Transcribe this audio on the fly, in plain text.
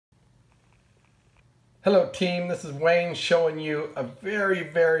Hello team, this is Wayne showing you a very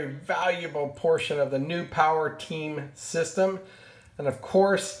valuable portion of the new Power Team system. And of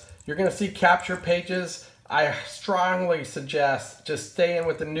course, you're going to see capture pages. I strongly suggest just staying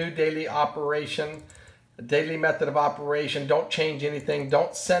with the new daily operation, the daily method of operation. Don't change anything.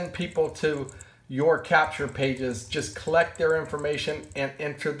 Don't send people to your capture pages. Just collect their information and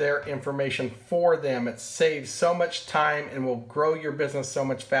enter their information for them. It saves so much time and will grow your business so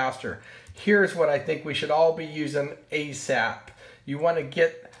much faster. Here's what I think we should all be using ASAP. You want to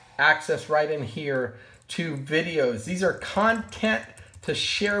get access right in here to videos. These are content to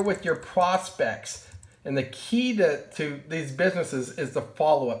share with your prospects. And the key to these businesses is the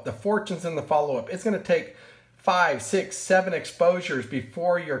follow-up. The fortune's in the follow-up. It's going to take 5, 6, 7 exposures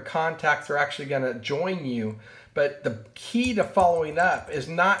before your contacts are actually going to join you. But the key to following up is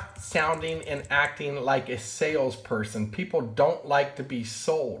not sounding and acting like a salesperson. People don't like to be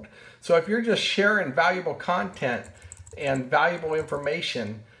sold. So if you're just sharing valuable content and valuable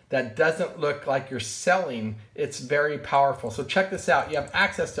information that doesn't look like you're selling, it's very powerful. So check this out. You have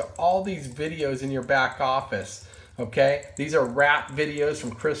access to all these videos in your back office. Okay, these are rap videos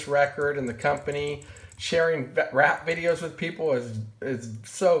from Chris Record and the company. Sharing rap videos with people is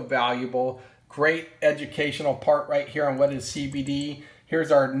so valuable. Great educational part right here on what is CBD.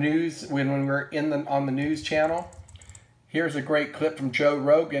 Here's our news when we're on the news channel. Here's a great clip from Joe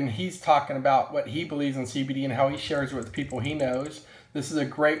Rogan. He's talking about what he believes in CBD and how he shares it with people he knows. This is a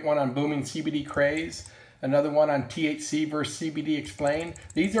great one on booming CBD craze. Another one on THC versus CBD explained.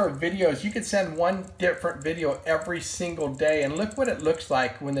 These are videos. You could send one different video every single day, and look what it looks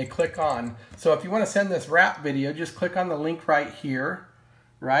like when they click on. So if you want to send this rap video, just click on the link right here,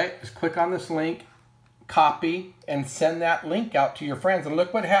 right? Just click on this link, copy, and send that link out to your friends. And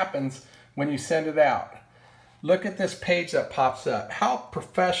look what happens when you send it out. Look at this page that pops up. How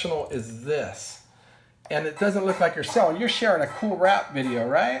professional is this? And it doesn't look like you're selling. You're sharing a cool rap video,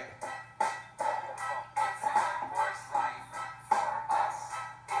 right?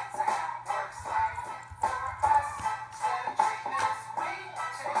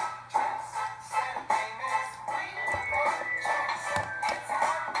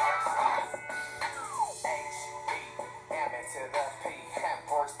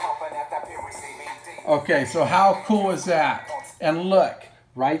 Okay, so how cool is that? And look,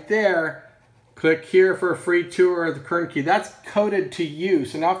 right there, click here for a free tour of the Kern Key. That's coded to you.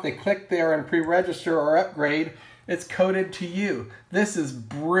 So now if they click there and pre-register or upgrade, it's coded to you. This is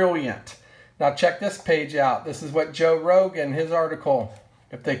brilliant. Now check this page out. This is what Joe Rogan, his article.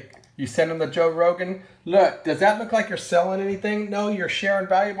 You send them to Joe Rogan. Look, does that look like you're selling anything? No, you're sharing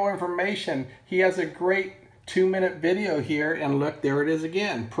valuable information. He has a great 2-minute video here, and look, there it is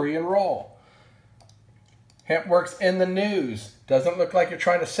again, pre-enroll. HempWorks in the news. Doesn't look like you're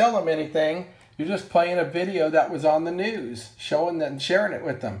trying to sell them anything. You're just playing a video that was on the news, showing them and sharing it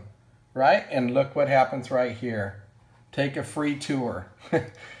with them, right? And look what happens right here. Take a free tour.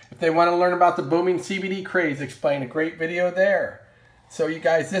 If they want to learn about the booming CBD craze, explain, a great video there. So you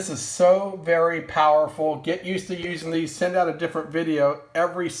guys, this is so very powerful. Get used to using these. Send out a different video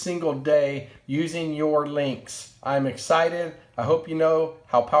every single day using your links. I'm excited. I hope you know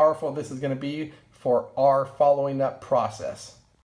how powerful this is going to be for our following up process.